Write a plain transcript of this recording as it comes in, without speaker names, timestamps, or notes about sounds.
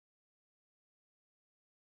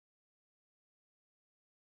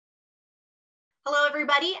Hello,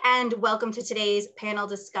 everybody, and welcome to today's panel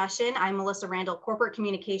discussion. I'm Melissa Randall, Corporate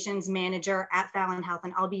Communications Manager at Fallon Health,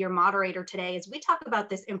 and I'll be your moderator today as we talk about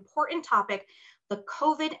this important topic, the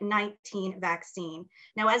COVID-19 vaccine.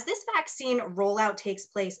 Now, as this vaccine rollout takes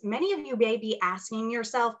place, many of you may be asking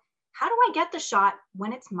yourself, how do I get the shot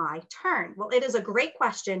when it's my turn? Well, it is a great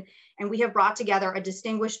question, and we have brought together a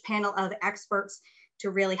distinguished panel of experts to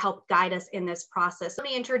really help guide us in this process. Let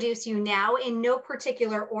me introduce you now in no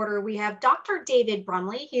particular order. We have Dr. David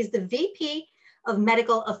Brumley. He's the VP of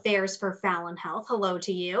Medical Affairs for Fallon Health. Hello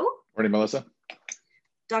to you. Morning, Melissa.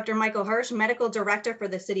 Dr. Michael Hirsch, Medical Director for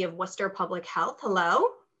the City of Worcester Public Health. Hello.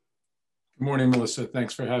 Good morning, Melissa.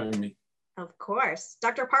 Thanks for having me. Of course.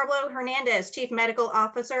 Dr. Pablo Hernandez, Chief Medical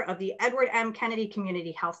Officer of the Edward M. Kennedy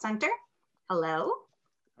Community Health Center. Hello.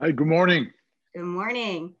 Hi, good morning. Good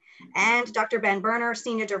morning. And Dr. Ben Berner,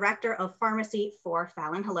 Senior Director of Pharmacy for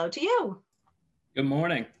Fallon. Hello to you. Good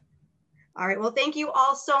morning. All right, well, thank you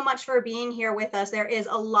all so much for being here with us. There is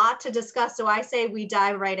a lot to discuss, so I say we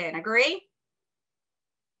dive right in. Agree?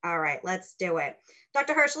 All right, let's do it.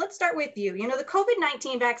 Dr. Hirsch, let's start with you. You know, the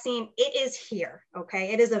COVID-19 vaccine, it is here,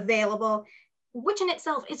 okay? It is available, which in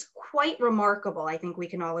itself is quite remarkable. I think we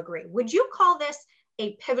can all agree. Would you call this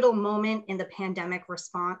a pivotal moment in the pandemic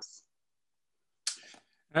response?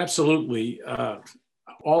 Absolutely.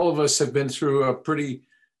 All of us have been through a pretty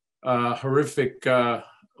horrific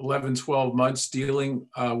 11, 12 months dealing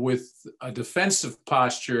with a defensive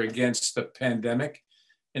posture against the pandemic.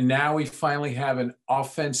 And now we finally have an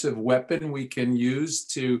offensive weapon we can use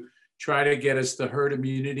to try to get us the herd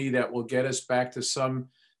immunity that will get us back to some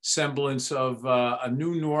semblance of a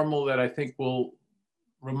new normal that I think will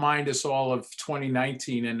remind us all of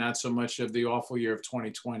 2019 and not so much of the awful year of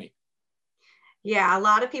 2020. Yeah, a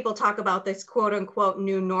lot of people talk about this quote unquote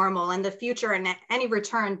new normal, and the future and any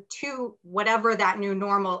return to whatever that new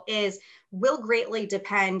normal is will greatly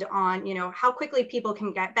depend on, you know, how quickly people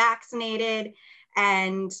can get vaccinated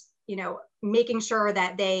and, you know, making sure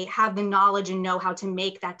that they have the knowledge and know how to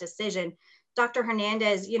make that decision. Dr.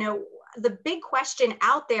 Hernandez, you know, the big question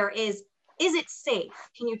out there is it safe?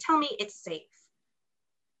 Can you tell me it's safe?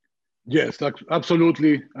 Yes,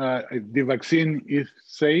 absolutely. The vaccine is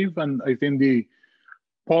safe, and I think the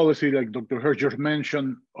policy, like Dr. Hirsch just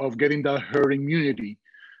mentioned, of getting that herd immunity,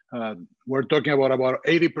 we're talking about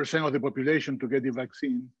 80% of the population to get the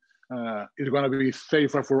vaccine is going to be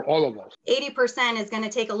safer for all of us. 80% is going to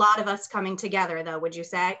take a lot of us coming together, though, would you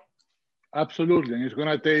say? Absolutely, and it's going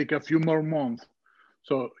to take a few more months.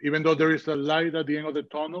 So even though there is a light at the end of the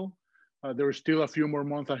tunnel, there is still a few more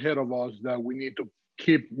months ahead of us that we need to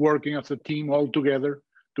keep working as a team all together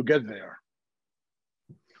to get there.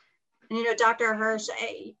 And, you know, Dr. Hirsch,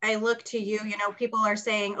 I look to you, you know, people are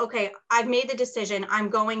saying, okay, I've made the decision, I'm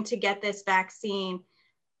going to get this vaccine.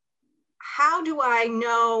 How do I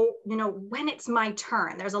know, you know, when it's my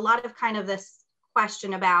turn? There's a lot of kind of this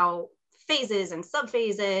question about phases and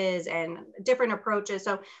subphases and different approaches.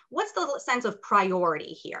 So what's the sense of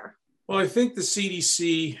priority here? Well, I think the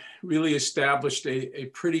CDC really established a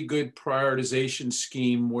pretty good prioritization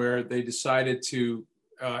scheme where they decided to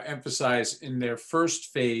emphasize in their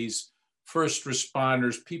first phase, first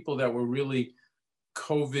responders, people that were really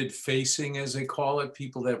COVID facing, as they call it,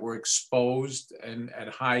 people that were exposed and at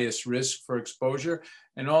highest risk for exposure.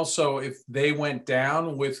 And also if they went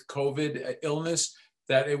down with COVID illness,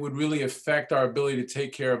 that it would really affect our ability to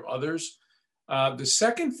take care of others. The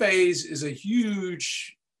second phase is a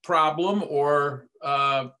huge problem or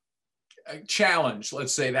a challenge,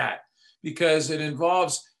 let's say that, because it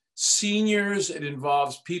involves seniors, it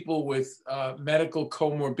involves people with medical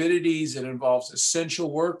comorbidities, it involves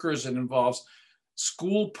essential workers, it involves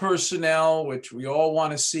school personnel, which we all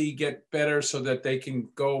want to see get better so that they can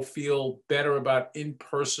go feel better about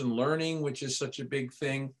in-person learning, which is such a big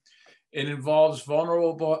thing. It involves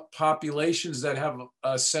vulnerable populations that have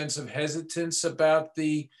a sense of hesitance about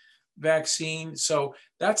the vaccine. So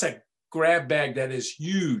that's a grab bag that is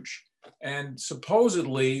huge. And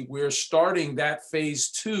supposedly we're starting that phase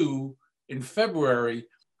 2 in February.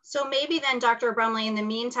 So maybe then, Dr. Brumley, in the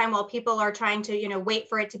meantime, while people are trying to, you know, wait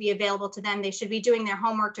for it to be available to them, they should be doing their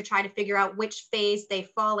homework to try to figure out which phase they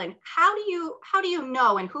fall in. How do you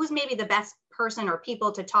know, and who's maybe the best person or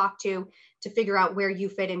people to talk to figure out where you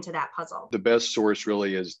fit into that puzzle? The best source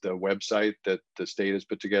really is the website that the state has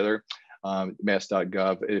put together,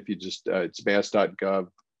 mass.gov. If you just, it's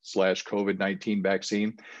mass.gov/COVID-19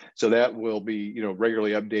 vaccine. So that will be, you know,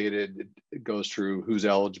 regularly updated. It goes through who's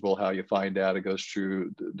eligible, how you find out. It goes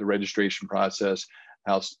through the registration process,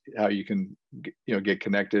 how you can, you know, get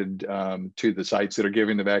connected to the sites that are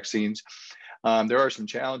giving the vaccines. There are some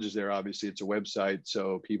challenges there. Obviously, it's a website,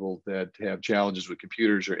 so people that have challenges with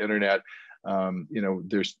computers or internet,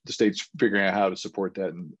 there's the state's figuring out how to support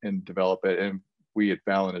that and develop it. And we at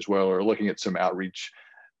Fallon as well are looking at some outreach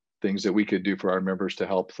things that we could do for our members to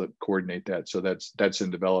help coordinate that. So that's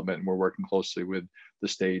in development, and we're working closely with the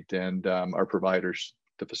state and our providers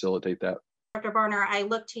to facilitate that. Dr. Barner, I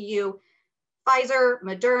look to you. Pfizer,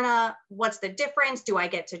 Moderna, what's the difference? Do I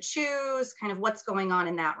get to choose? Kind of what's going on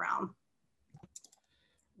in that realm?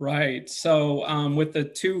 Right. So with the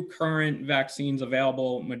two current vaccines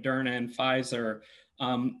available, Moderna and Pfizer,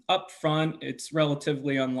 up front, it's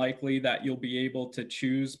relatively unlikely that you'll be able to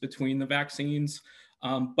choose between the vaccines,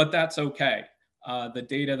 but that's okay. The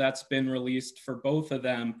data that's been released for both of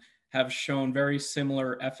them have shown very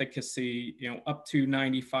similar efficacy, up to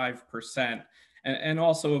 95%, and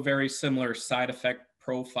also a very similar side effect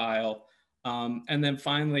profile. And then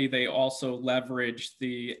finally, they also leverage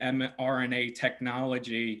the mRNA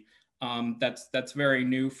technology that's very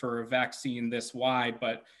new for a vaccine this wide,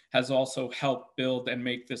 but has also helped build and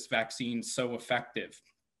make this vaccine so effective.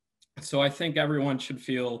 So I think everyone should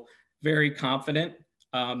feel very confident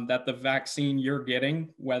that the vaccine you're getting,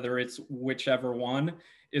 whether it's whichever one,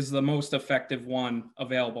 is the most effective one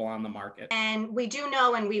available on the market. And we do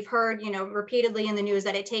know, and we've heard, repeatedly in the news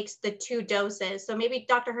that it takes the 2 doses. So maybe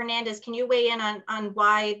Dr. Hernandez, can you weigh in on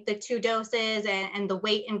why the 2 doses and the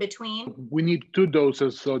wait in between? We need 2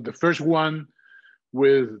 doses. So the first one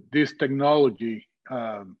with this technology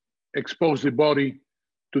expose the body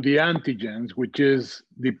to the antigens, which is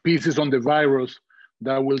the pieces on the virus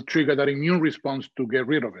that will trigger that immune response to get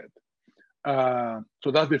rid of it. So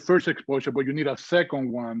that's the first exposure, but you need a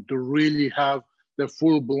second one to really have the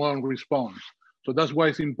full-blown response. So that's why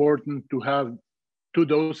it's important to have 2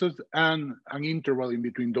 doses and an interval in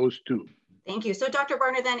between those 2. Thank you. So Dr.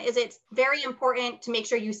 Barner, then, is it very important to make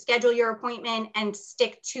sure you schedule your appointment and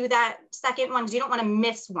stick to that second one? Because you don't want to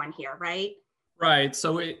miss one here, right? Right.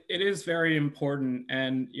 So it is very important.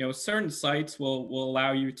 And, certain sites will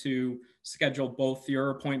allow you to schedule both your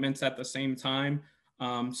appointments at the same time.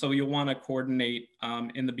 So you'll want to coordinate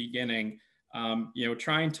in the beginning,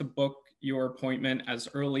 trying to book your appointment as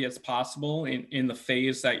early as possible in the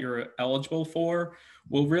phase that you're eligible for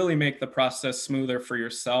will really make the process smoother for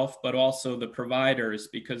yourself, but also the providers,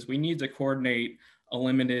 because we need to coordinate a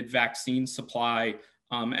limited vaccine supply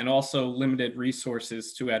and also limited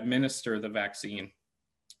resources to administer the vaccine.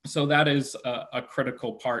 So that is a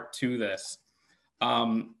critical part to this.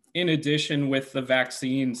 In addition, with the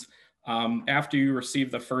vaccines, after you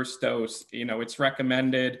receive the first dose, it's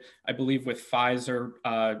recommended, I believe with Pfizer,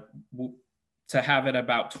 to have it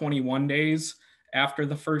about 21 days after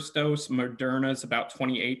the first dose. Moderna is about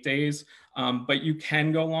 28 days, but you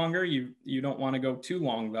can go longer. You don't want to go too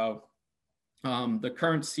long though. The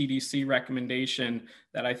current CDC recommendation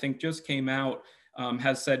that I think just came out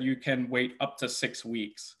has said you can wait up to 6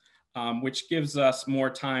 weeks, which gives us more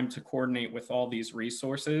time to coordinate with all these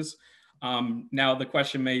resources. Now, the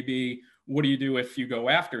question may be, what do you do if you go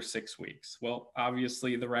after 6 weeks? Well,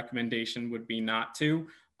 obviously, the recommendation would be not to,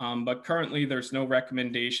 but currently there's no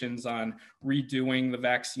recommendations on redoing the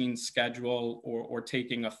vaccine schedule or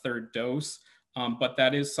taking a 3rd dose. But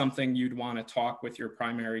that is something you'd want to talk with your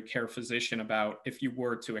primary care physician about if you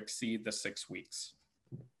were to exceed the 6 weeks.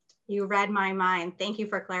 You read my mind. Thank you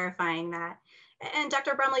for clarifying that. And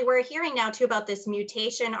Dr. Brumley, we're hearing now too about this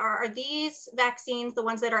mutation. Are these vaccines, the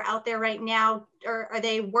ones that are out there right now, are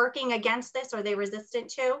they working against this? Are they resistant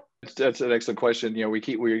to? That's an excellent question.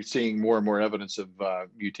 We're seeing more and more evidence of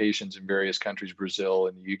mutations in various countries, Brazil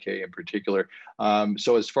and the UK in particular.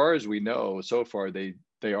 So as far as we know, so far they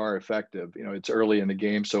are effective. It's early in the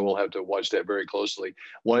game, so we'll have to watch that very closely.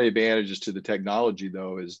 One of the advantages to the technology,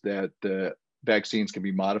 though, is that the vaccines can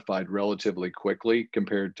be modified relatively quickly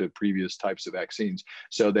compared to previous types of vaccines,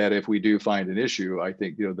 so that if we do find an issue, I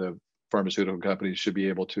think the pharmaceutical companies should be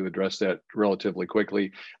able to address that relatively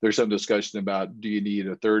quickly. There's some discussion about, do you need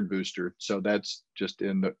a 3rd booster? So that's just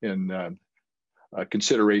in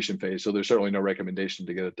consideration phase. So there's certainly no recommendation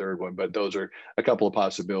to get a 3rd one, but those are a couple of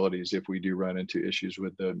possibilities if we do run into issues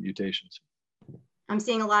with the mutations. I'm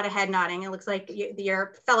seeing a lot of head nodding. It looks like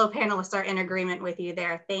your fellow panelists are in agreement with you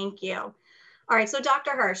there. Thank you. All right, so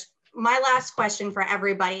Dr. Hirsch, my last question for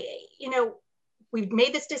everybody. We've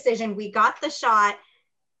made this decision, we got the shot.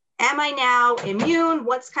 Am I now immune?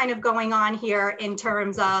 What's kind of going on here in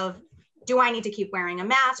terms of, do I need to keep wearing a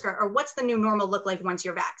mask, or what's the new normal look like once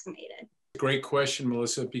you're vaccinated? Great question,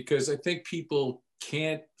 Melissa, because I think people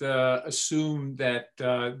can't assume that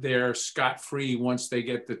they're scot-free once they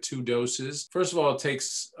get the 2 doses. First of all, it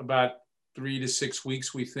takes about 3 to 6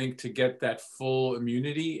 weeks, we think, to get that full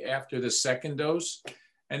immunity after the second dose.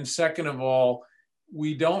 And second of all,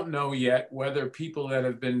 we don't know yet whether people that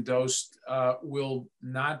have been dosed will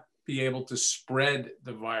not be able to spread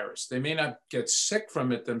the virus. They may not get sick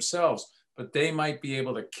from it themselves, but they might be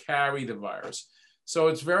able to carry the virus. So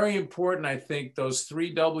it's very important, I think, those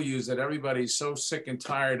 3 W's that everybody's so sick and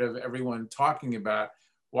tired of everyone talking about: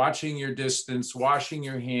 watching your distance, washing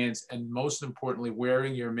your hands, and most importantly,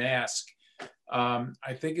 wearing your mask,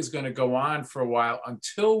 I think is going to go on for a while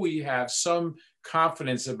until we have some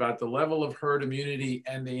confidence about the level of herd immunity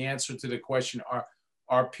and the answer to the question,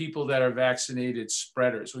 are people that are vaccinated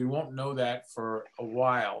spreaders? We won't know that for a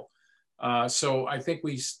while. So I think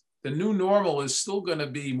the new normal is still going to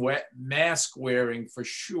be mask wearing for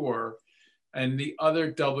sure. And the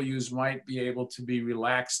other W's might be able to be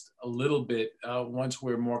relaxed a little bit once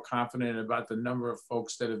we're more confident about the number of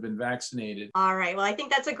folks that have been vaccinated. All right, well, I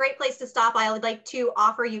think that's a great place to stop. I would like to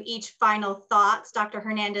offer you each final thoughts. Dr.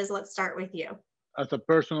 Hernandez, let's start with you. As a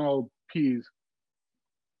personal piece,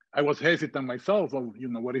 I was hesitant myself of,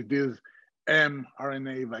 what is this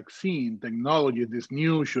mRNA vaccine technology? Is this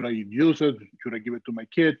new? Should I use it? Should I give it to my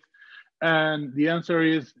kids? And the answer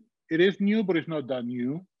is, it is new, but it's not that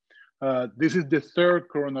new. This is the third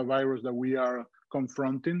coronavirus that we are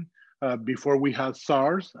confronting. Before we had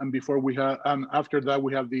SARS, and after that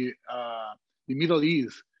we have the Middle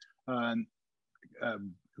East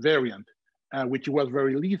variant, which was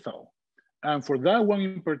very lethal. And for that one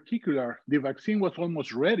in particular, the vaccine was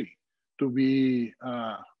almost ready to be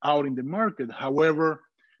out in the market. However,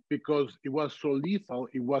 because it was so lethal,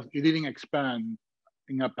 it didn't expand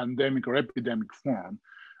in a pandemic or epidemic form.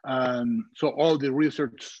 So all the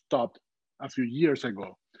research stopped a few years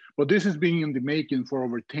ago. But this has been in the making for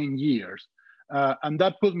over 10 years. And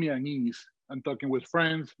that put me at ease. I'm talking with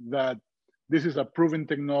friends that this is a proven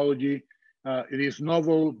technology. It is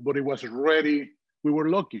novel, but it was ready. We were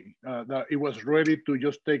lucky that it was ready to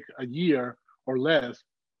just take a year or less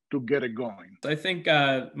to get it going. I think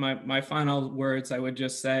my final words, I would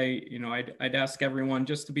just say, I'd ask everyone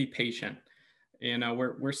just to be patient.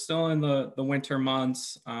 We're still in the winter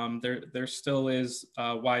months. There still is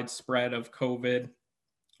a widespread of COVID,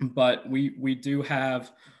 but we do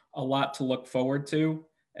have a lot to look forward to.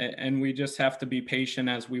 And we just have to be patient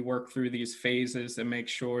as we work through these phases and make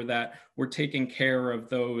sure that we're taking care of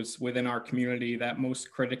those within our community that most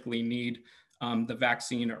critically need the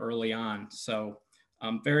vaccine early on. So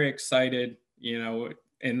I'm very excited,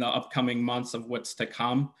 in the upcoming months of what's to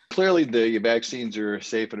come. Clearly, the vaccines are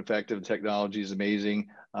safe and effective. Technology is amazing,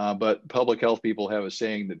 but public health people have a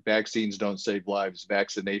saying that vaccines don't save lives,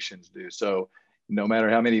 vaccinations do. So no matter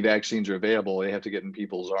how many vaccines are available, they have to get in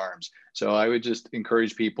people's arms. So I would just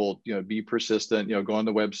encourage people, be persistent, go on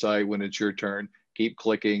the website when it's your turn, keep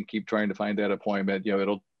clicking, keep trying to find that appointment.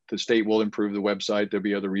 The state will improve the website. There'll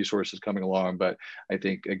be other resources coming along, but I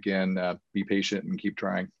think, again, be patient and keep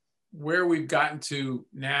trying. Where we've gotten to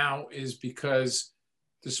now is because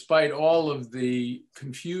despite all of the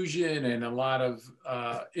confusion and a lot of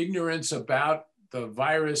ignorance about the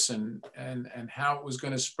virus and how it was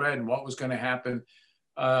going to spread and what was going to happen,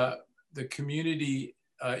 the community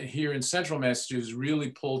here in Central Massachusetts really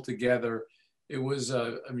pulled together. It was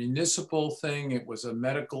a municipal thing, it was a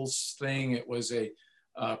medical thing, it was a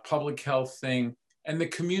public health thing, and the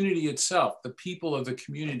community itself, the people of the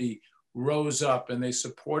community rose up and they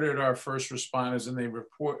supported our first responders and they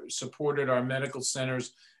supported our medical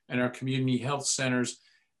centers and our community health centers.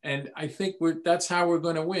 And I think that's how we're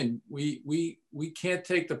going to win. We can't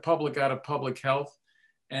take the public out of public health,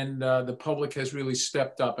 and the public has really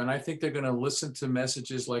stepped up. And I think they're going to listen to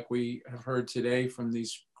messages like we have heard today from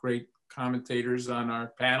these great commentators on our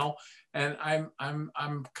panel. And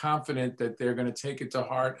I'm confident that they're going to take it to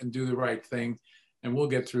heart and do the right thing, and we'll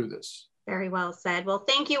get through this. Very well said. Well,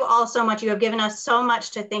 thank you all so much. You have given us so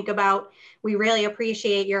much to think about. We really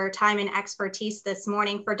appreciate your time and expertise this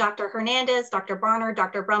morning. For Dr. Hernandez, Dr. Barner,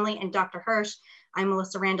 Dr. Brumley, and Dr. Hirsch, I'm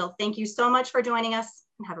Melissa Randall. Thank you so much for joining us,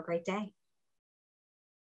 and have a great day.